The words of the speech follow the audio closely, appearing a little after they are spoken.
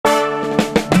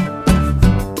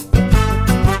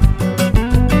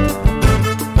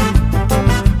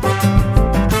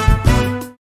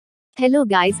Hello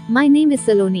guys, my name is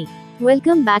Saloni.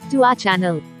 Welcome back to our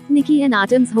channel. Nikki and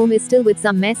Artem's home is still with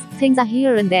some mess, things are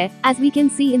here and there, as we can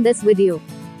see in this video.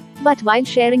 But while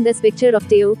sharing this picture of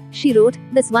Theo, she wrote,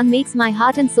 "This one makes my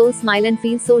heart and soul smile and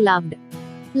feel so loved.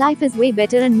 Life is way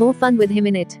better and more fun with him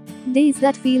in it. Days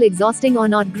that feel exhausting or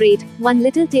not great, one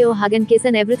little Theo hug and kiss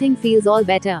and everything feels all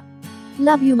better.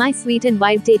 Love you my sweet and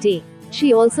wild Tete."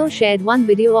 She also shared one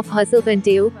video of herself and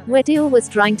Theo, where Theo was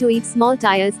trying to eat small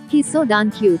tires. He's so darn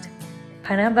cute.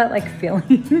 Kind of that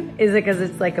feeling. Is it because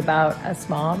it's about us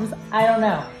moms? I don't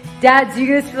know. Dads, you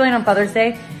get this feeling on Father's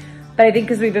Day? But I think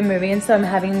because we've been moving, so I'm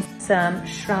having some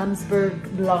Schramsberg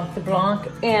Blanc de Blanc,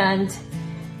 and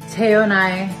Theo and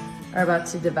I are about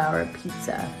to devour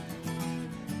pizza.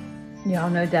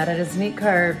 Y'all know Dada doesn't eat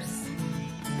carbs.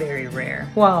 Very rare.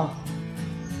 Well,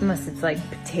 unless it's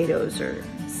potatoes or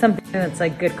something that's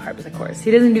good carbs, of course.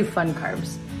 He doesn't do fun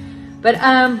carbs. But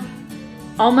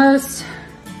almost.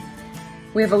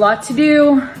 We have a lot to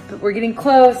do, but we're getting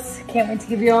close. Can't wait to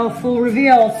give you all a full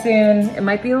reveal soon. It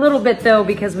might be a little bit though,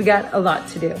 because we got a lot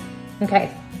to do.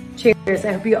 Okay, cheers.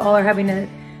 I hope you all are having an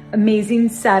amazing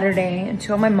Saturday. And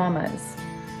to all my mamas,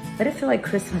 let it feel like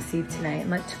Christmas Eve tonight,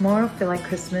 and let tomorrow feel like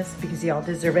Christmas, because y'all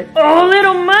deserve it. Oh,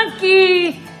 little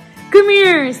monkey, come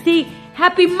here. Say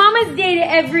Happy Mama's Day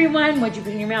to everyone. What'd you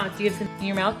put in your mouth? Do you have something in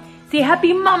your mouth? Say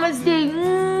Happy Mama's Day.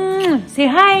 Say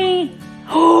hi.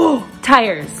 Oh,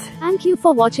 Tyres. Thank you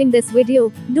for watching this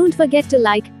video. Don't forget to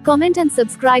like, comment and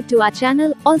subscribe to our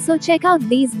channel. Also check out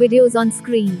these videos on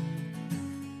screen.